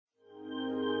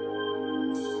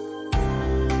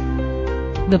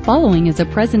The following is a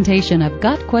presentation of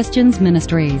Got Questions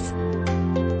Ministries.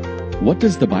 What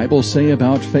does the Bible say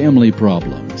about family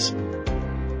problems?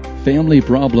 Family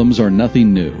problems are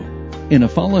nothing new. In a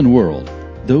fallen world,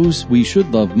 those we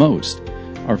should love most,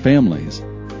 our families,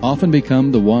 often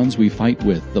become the ones we fight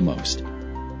with the most.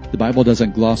 The Bible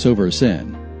doesn't gloss over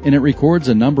sin, and it records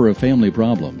a number of family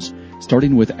problems,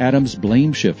 starting with Adam's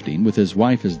blame shifting with his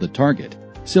wife as the target.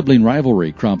 Sibling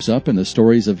rivalry crops up in the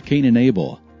stories of Cain and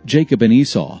Abel, Jacob and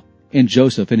Esau, and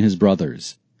Joseph and his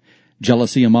brothers.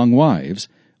 Jealousy among wives,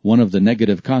 one of the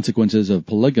negative consequences of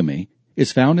polygamy,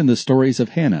 is found in the stories of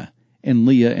Hannah and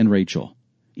Leah and Rachel.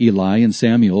 Eli and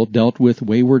Samuel dealt with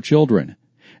wayward children.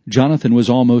 Jonathan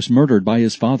was almost murdered by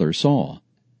his father Saul.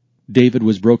 David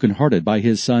was brokenhearted by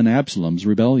his son Absalom's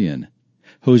rebellion.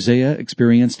 Hosea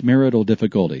experienced marital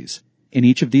difficulties. In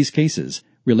each of these cases,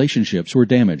 relationships were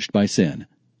damaged by sin.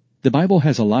 The Bible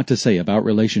has a lot to say about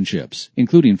relationships,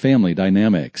 including family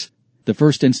dynamics. The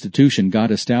first institution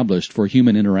God established for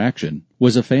human interaction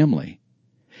was a family.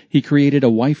 He created a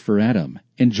wife for Adam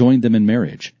and joined them in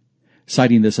marriage.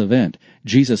 Citing this event,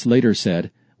 Jesus later said,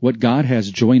 "What God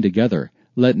has joined together,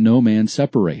 let no man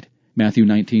separate." Matthew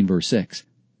 19, verse 6.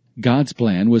 God's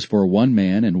plan was for one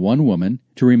man and one woman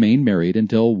to remain married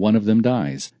until one of them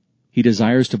dies. He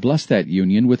desires to bless that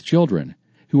union with children,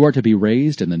 who are to be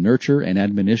raised in the nurture and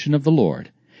admonition of the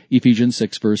Lord. Ephesians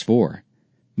 6, verse 4.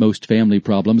 Most family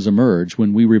problems emerge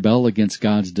when we rebel against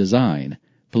God's design.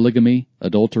 Polygamy,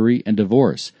 adultery, and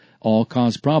divorce all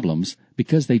cause problems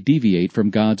because they deviate from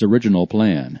God's original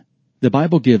plan. The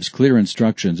Bible gives clear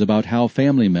instructions about how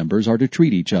family members are to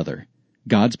treat each other.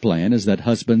 God's plan is that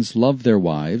husbands love their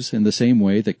wives in the same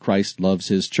way that Christ loves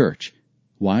His church.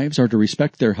 Wives are to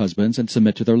respect their husbands and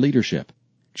submit to their leadership.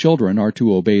 Children are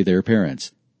to obey their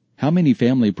parents. How many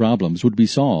family problems would be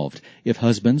solved if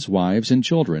husbands, wives, and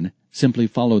children simply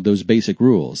followed those basic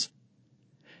rules?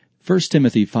 1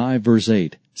 Timothy 5, verse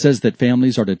 8 says that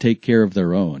families are to take care of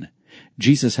their own.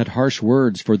 Jesus had harsh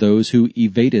words for those who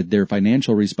evaded their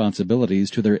financial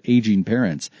responsibilities to their aging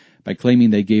parents by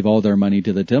claiming they gave all their money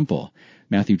to the temple.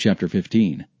 Matthew chapter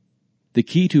 15. The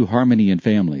key to harmony in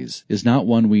families is not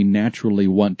one we naturally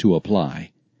want to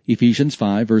apply. Ephesians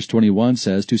 5, verse 21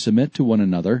 says to submit to one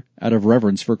another out of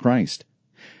reverence for Christ.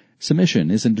 Submission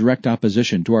is in direct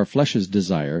opposition to our flesh's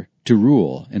desire to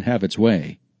rule and have its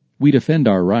way. We defend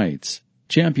our rights,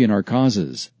 champion our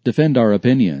causes, defend our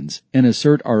opinions, and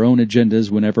assert our own agendas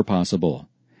whenever possible.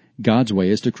 God's way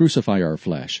is to crucify our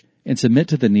flesh and submit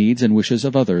to the needs and wishes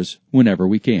of others whenever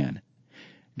we can.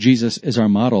 Jesus is our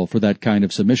model for that kind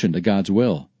of submission to God's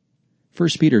will. 1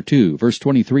 Peter 2, verse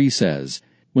 23 says,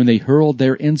 "When they hurled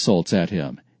their insults at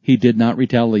him, he did not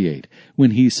retaliate.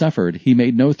 When he suffered, he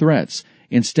made no threats.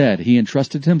 Instead, he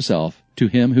entrusted himself to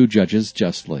him who judges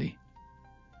justly."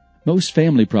 Most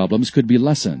family problems could be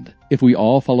lessened if we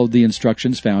all followed the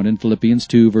instructions found in Philippians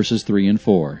 2, verses 3 and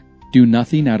 4. Do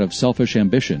nothing out of selfish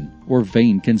ambition or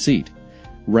vain conceit.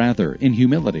 Rather, in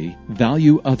humility,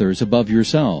 value others above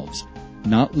yourselves,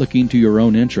 not looking to your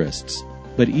own interests,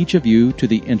 but each of you to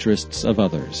the interests of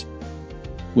others.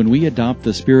 When we adopt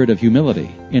the spirit of humility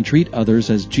and treat others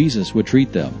as Jesus would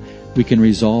treat them, we can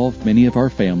resolve many of our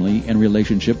family and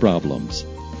relationship problems.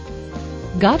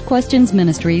 Got Questions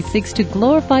Ministries seeks to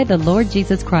glorify the Lord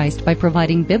Jesus Christ by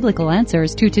providing biblical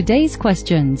answers to today's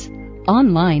questions.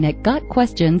 Online at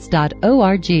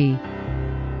gotquestions.org.